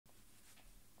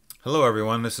Hello,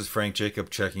 everyone. This is Frank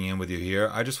Jacob checking in with you here.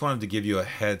 I just wanted to give you a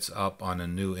heads up on a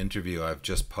new interview I've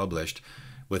just published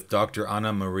with Dr.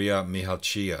 Anna Maria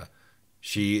Mihalcea.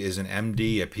 She is an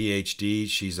MD, a PhD.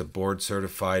 She's a board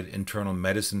certified internal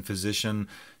medicine physician.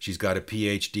 She's got a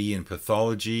PhD in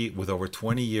pathology with over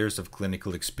 20 years of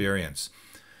clinical experience.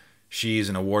 She's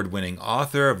an award-winning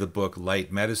author of the book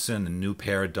Light Medicine, A New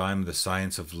Paradigm of the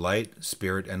Science of Light,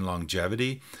 Spirit, and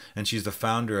Longevity. And she's the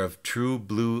founder of True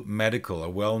Blue Medical, a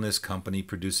wellness company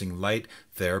producing light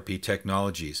therapy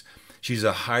technologies. She's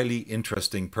a highly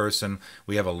interesting person.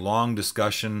 We have a long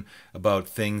discussion about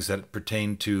things that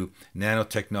pertain to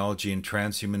nanotechnology and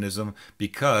transhumanism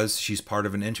because she's part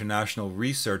of an international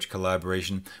research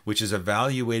collaboration which is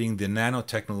evaluating the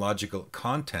nanotechnological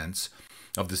contents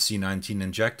of the C19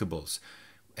 injectables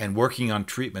and working on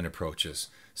treatment approaches.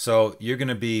 So you're going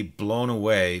to be blown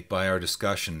away by our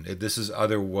discussion. This is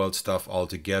other world stuff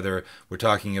altogether. We're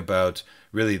talking about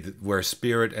really where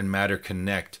spirit and matter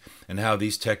connect and how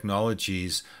these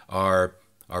technologies are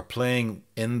playing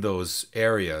in those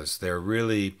areas. They're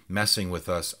really messing with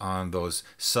us on those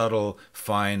subtle,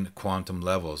 fine quantum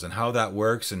levels and how that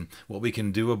works and what we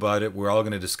can do about it. We're all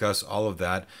going to discuss all of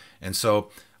that. And so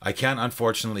I can't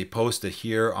unfortunately post it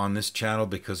here on this channel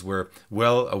because we're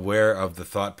well aware of the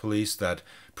thought police that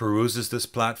peruses this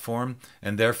platform,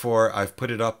 and therefore I've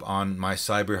put it up on my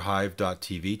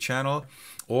CYBERHIVE.tv channel,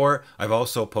 or I've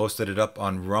also posted it up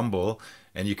on Rumble,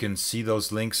 and you can see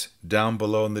those links down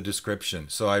below in the description.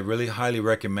 So I really highly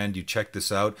recommend you check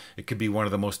this out. It could be one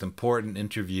of the most important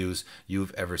interviews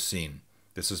you've ever seen.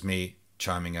 This is me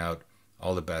chiming out.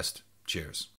 All the best.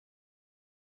 Cheers.